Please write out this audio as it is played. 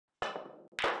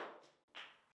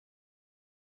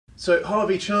So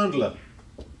Harvey Chandler,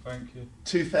 Thank you.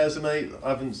 2008. I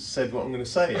haven't said what I'm going to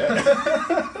say yet.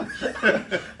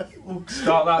 We'll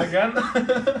start that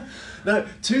again. No,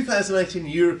 2018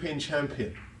 European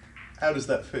champion. How does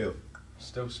that feel?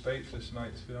 Still speechless,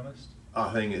 mate, to be honest.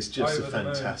 I think it's just Over a the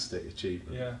moon. fantastic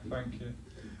achievement. Yeah, thank you.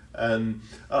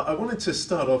 I wanted to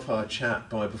start off our chat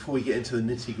before we get into the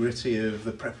nitty gritty of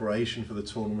the preparation for the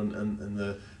tournament and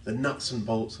the nuts and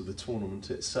bolts of the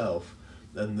tournament itself,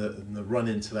 and the run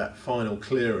into that final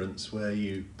clearance where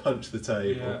you punch the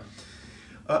table. Yeah.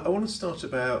 I want to start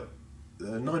about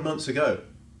 9 months ago,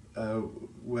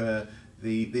 where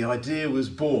the idea was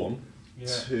born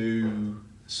to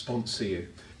sponsor you.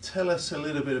 Tell us a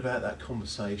little bit about that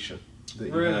conversation that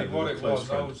you Really, had what with a it close was,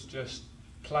 friend. I was just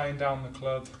playing down the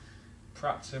club,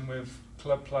 practicing with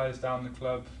club players down the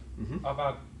club. Mhm. I've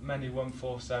had many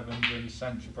 147s and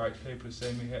century breaks. People have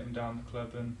seen me hit them down the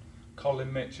club, and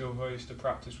Colin Mitchell, who I used to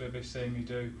practice with, he's seen me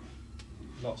do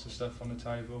lots of stuff on the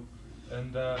table.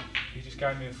 And he just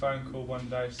gave me a phone call one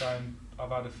day saying,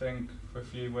 I've had a think for a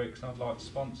few weeks and I'd like to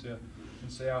sponsor you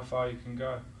and see how far you can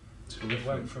go. Terrific. It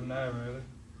went from there, really.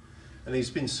 And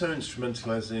he's been so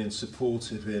instrumental, as in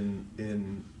supportive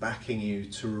in backing you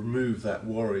to remove that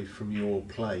worry from your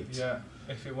plate. Yeah,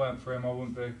 if it weren't for him, I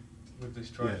wouldn't be with this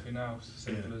trophy now. It's as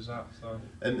simple as that. So.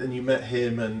 And you met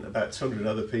him and about 200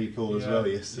 other people as well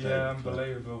yesterday. Yeah,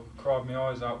 unbelievable. Cried my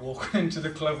eyes out walking into the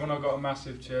club when I got a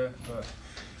massive cheer. But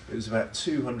it was about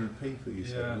 200 people, you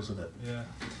said, wasn't it? Yeah.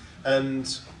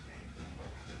 And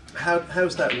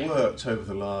how's that worked over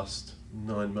the last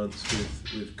 9 months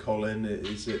with Colin?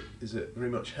 Is it very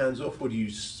much hands off, or do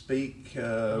you speak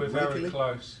We're regularly?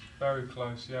 very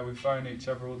close. Yeah, we phone each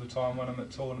other all the time. When I'm at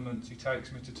tournaments, he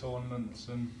takes me to tournaments,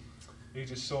 and he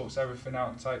just sorts everything out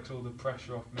and takes all the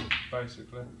pressure off me,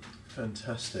 basically.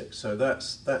 Fantastic. So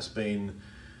that's been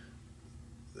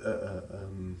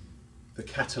the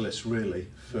catalyst, really,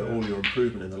 for all your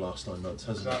improvement in the last 9 months,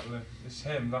 hasn't it? Exactly. It's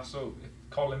him. That's all.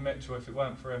 Colin Mitchell. If it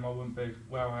weren't for him, I wouldn't be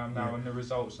where I am now, and the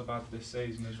results I've had this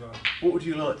season as well. What would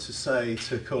you like to say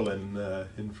to Colin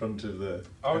in front of the...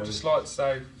 I would just like to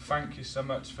say thank you so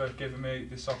much for giving me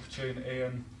this opportunity,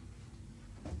 and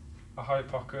I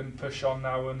hope I can push on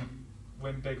now and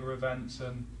win bigger events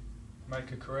and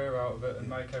make a career out of it and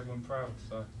make everyone proud.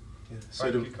 So,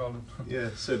 thank you, Colin. Yeah,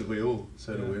 so do we all.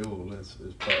 So do we all as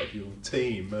part of your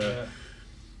team.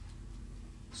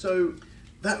 So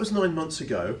that was 9 months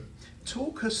ago.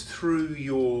 Talk us through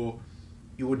your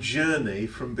journey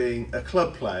from being a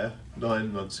club player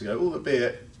 9 months ago,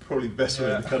 albeit probably the best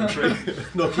way in the country,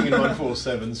 knocking in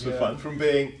 147s for fun, from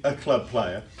being a club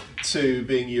player to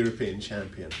being European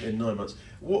champion in 9 months.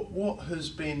 What has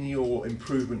been your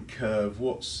improvement curve?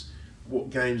 What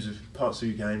parts of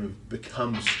your game have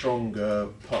become stronger?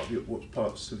 What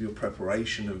parts of your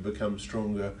preparation have become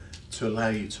stronger to allow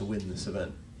you to win this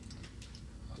event?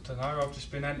 I don't know, I've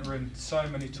just been entering so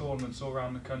many tournaments all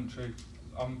around the country.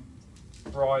 I'm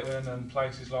Brighton and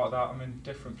places like that. I'm in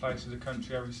different places of the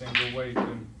country every single week,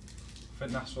 and I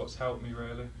think that's what's helped me,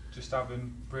 really. Just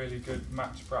having really good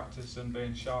match practice and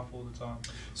being sharp all the time.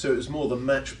 So it was more the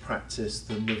match practice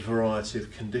than the variety of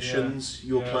conditions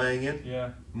you're playing in? Yeah.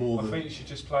 I think you should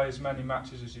just play as many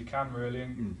matches as you can, really,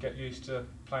 and get used to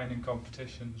playing in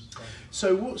competitions.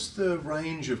 So what's the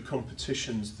range of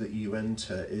competitions that you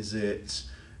enter? Is it...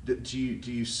 Do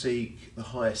you seek the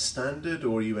highest standard,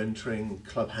 or are you entering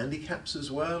club handicaps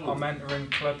as well? I'm entering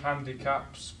club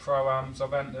handicaps, pro-ams.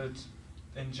 I've entered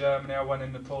in Germany. I went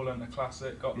in the Pool Hunter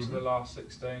Classic, got to the last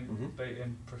 16,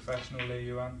 beating professional Lee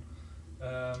Yuan.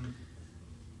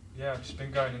 I've just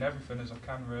been going in everything as I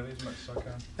can, really, as much as I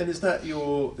can. And has that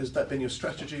been your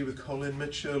strategy with Colin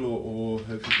Mitchell, or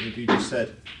have you just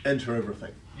said enter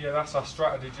everything? Yeah, that's our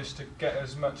strategy, just to get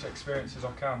as much experience as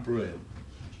I can. Brilliant.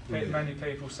 Many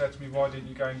people said to me, why didn't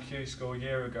you go in Q School a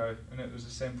year ago? And it was a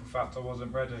simple fact, I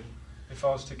wasn't ready. If I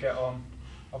was to get on,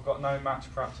 I've got no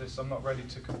match practice, I'm not ready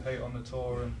to compete on the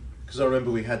tour. Because I remember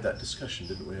we had that discussion,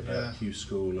 didn't we, about Q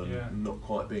School and not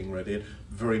quite being ready. And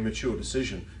very mature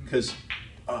decision, because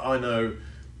I know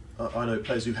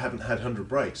players who haven't had 100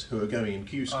 breaks who are going in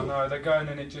Q School. I know, they're going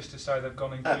in it just to say they've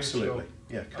gone in Q School. Absolutely,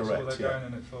 yeah, correct. That's all they're going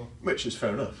in it for. Which is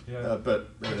fair enough. Yeah.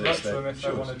 But good luck to them if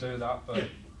they want to do that. But. Yeah.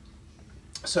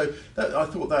 So I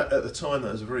thought that at the time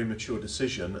that was a very mature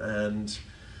decision, and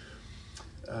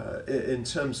in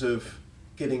terms of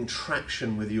getting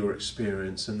traction with your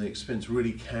experience and the experience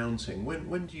really counting,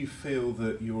 when do you feel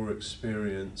that your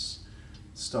experience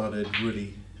started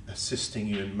really assisting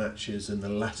you in matches in the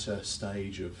latter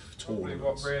stage of tournaments?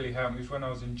 What really helped me was when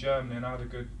I was in Germany and I had a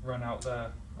good run out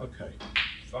there. Okay.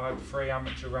 I had 3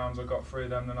 amateur rounds, I got through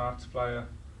them, then I had to play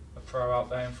a pro out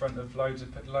there in front of loads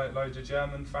of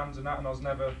German fans and that, and I was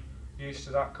never used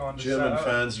to that kind of German setup.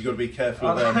 fans, you've got to be careful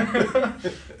of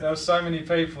them. There were so many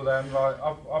people then. Like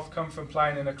I've come from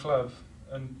playing in a club,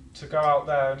 and to go out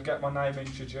there and get my name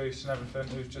introduced and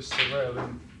everything, it was just surreal.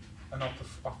 And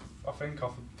I think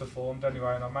I've performed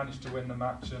anyway, and I managed to win the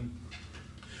match, and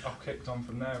I've kicked on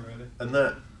from there really.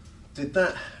 And did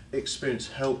that experience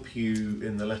help you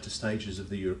in the latter stages of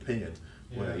the European,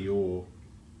 where you're?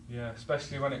 Yeah,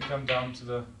 especially when it come down to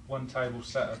the one table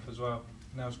setup as well.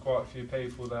 And there was quite a few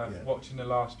people there watching the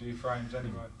last few frames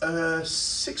anyway.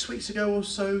 6 weeks ago or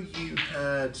so, you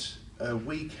had a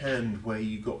weekend where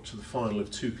you got to the final of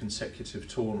 2 consecutive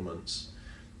tournaments,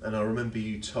 and I remember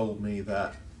you told me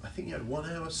that I think you had 1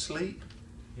 hour sleep.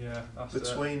 Yeah, that's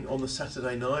between on the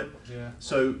Saturday night. Yeah.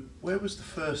 So where was the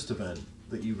first event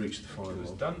that you reached the final? It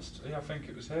was Dunstable. Yeah, I think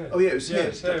it was here. Oh yeah, it was here. Yeah,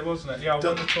 it was here, wasn't it? Yeah, I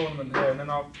won the tournament here, and then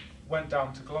I went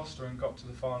down to Gloucester and got to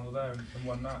the final there and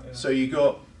won that. Yeah. So you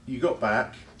got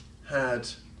back, had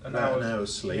about an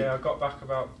hour's sleep. Yeah, I got back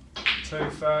about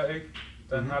 2:30,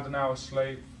 then had an hour's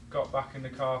sleep, got back in the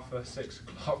car for 6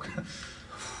 o'clock.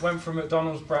 Went for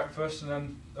McDonald's breakfast and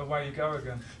then away you go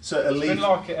again. So it's been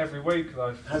like it every week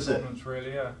though. Has it?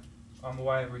 Really, yeah. I'm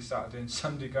away every Saturday and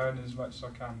Sunday going as much as I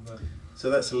can. But so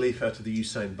that's a leaf out of the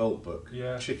Usain Bolt book.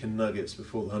 Yeah. Chicken nuggets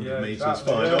before the 100 metres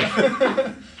exactly,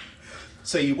 final.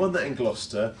 So you won that in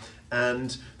Gloucester,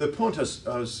 and the point I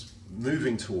was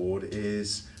moving toward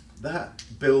is that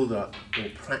build-up or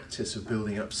practice of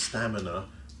building up stamina,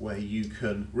 where you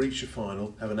can reach a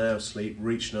final, have an hour's sleep,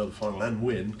 reach another final and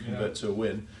win, convert to a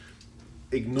win,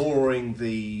 ignoring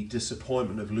the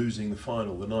disappointment of losing the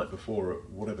final the night before at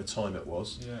whatever time it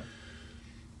was. Yeah.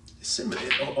 Similar,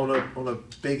 on a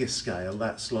bigger scale,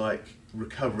 that's like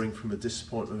recovering from a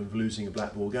disappointment of losing a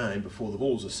black ball game before the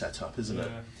balls are set up, isn't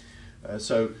it?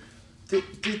 So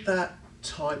did that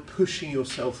type, pushing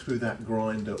yourself through that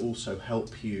grinder, also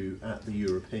help you at the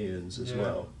Europeans as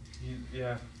well?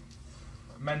 Yeah.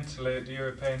 Mentally at the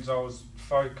Europeans I was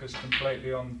focused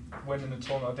completely on winning the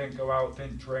tournament. I didn't go out,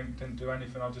 didn't drink, didn't do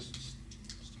anything. I just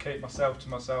kept myself to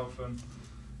myself and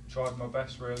tried my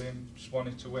best really, and just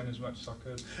wanted to win as much as I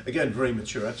could. Again, very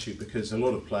mature attitude, because a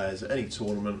lot of players at any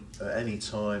tournament at any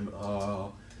time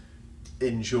are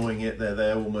enjoying it. They're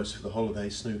there almost for the holiday.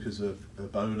 Snooker's a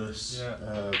bonus.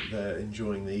 They're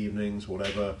enjoying the evenings,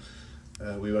 whatever.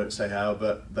 We won't say how,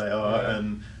 but they are.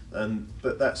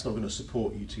 But that's not going to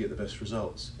support you to get the best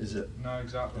results, is it? No,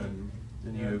 exactly.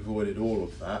 And you avoided all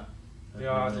of that.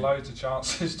 Yeah, I had loads of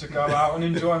chances to go out and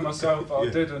enjoy myself, but I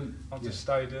didn't. I just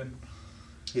stayed in.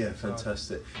 Yeah,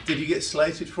 fantastic. Did you get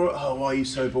slated for it? Oh, why are you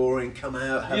so boring? Come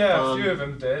out, have fun. A few of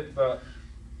them did, but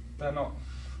they're not.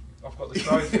 I've got the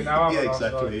trophy now, haven't I?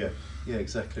 Exactly. Yeah,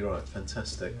 exactly right.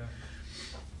 Fantastic. Yeah.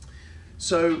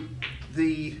 So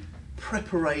the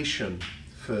preparation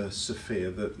for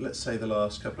Sofia, let's say the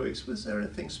last couple of weeks, was there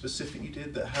anything specific you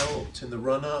did that helped in the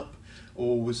run-up,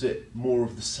 or was it more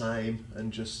of the same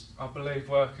and just? I believe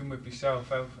working with myself,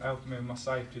 helping me with my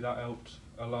safety, that helped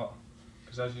a lot.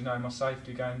 Because as you know, my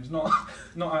safety game's not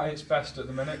at its best at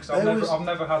the minute. Because I've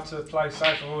never had to play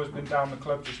safe. I've always been down the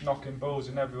club just knocking balls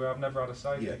in everywhere. I've never had a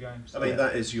safety game. So. I mean,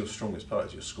 that is your strongest part,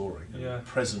 is your scoring. And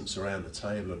presence around the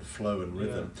table and flow and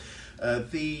rhythm.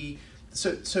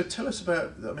 So tell us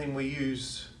about. I mean, we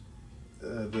used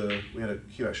we had a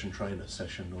Q Action trainer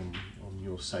session on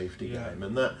your safety game,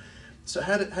 and that. So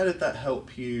how did that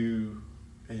help you?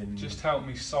 Just helped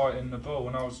me sighting the ball,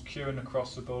 and I was cueing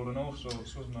across the ball and all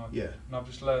sorts, wasn't I? Yeah. And I've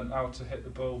just learned how to hit the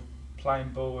ball, plain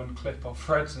ball, and clip off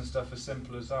threads and stuff, as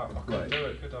simple as that. I couldn't do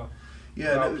it, could I?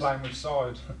 Yeah. Without playing with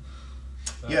side.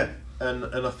 Yeah, and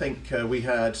I think we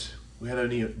had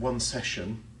only one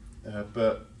session,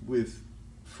 but with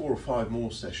 4 or 5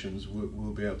 more sessions,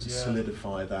 we'll be able to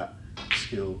solidify that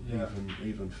skill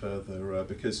even further,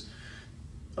 because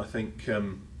I think.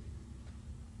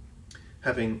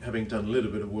 Having done a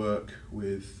little bit of work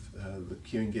with the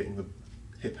queuing, getting the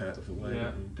hip out of the way,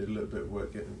 and did a little bit of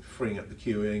work freeing up the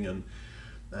queuing,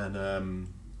 and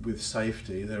with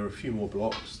safety, there are a few more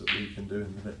blocks that we can do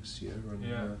in the next year,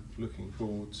 and looking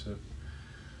forward to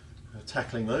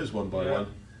tackling those one by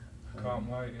one. Can't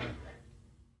wait. Yeah.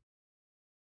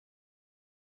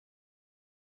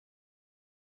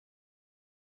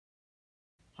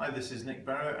 Hi, this is Nic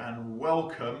Barrow, and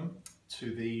welcome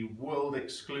to the world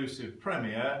exclusive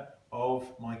premiere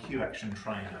of my Q Action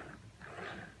trainer.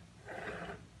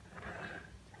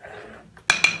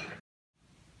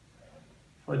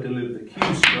 If I deliver the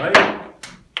cue straight,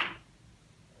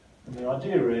 and the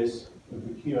idea is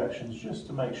with the Q actions just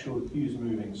to make sure the cue's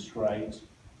moving straight.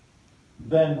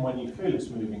 Then when you feel it's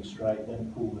moving straight,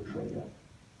 then pull the trigger.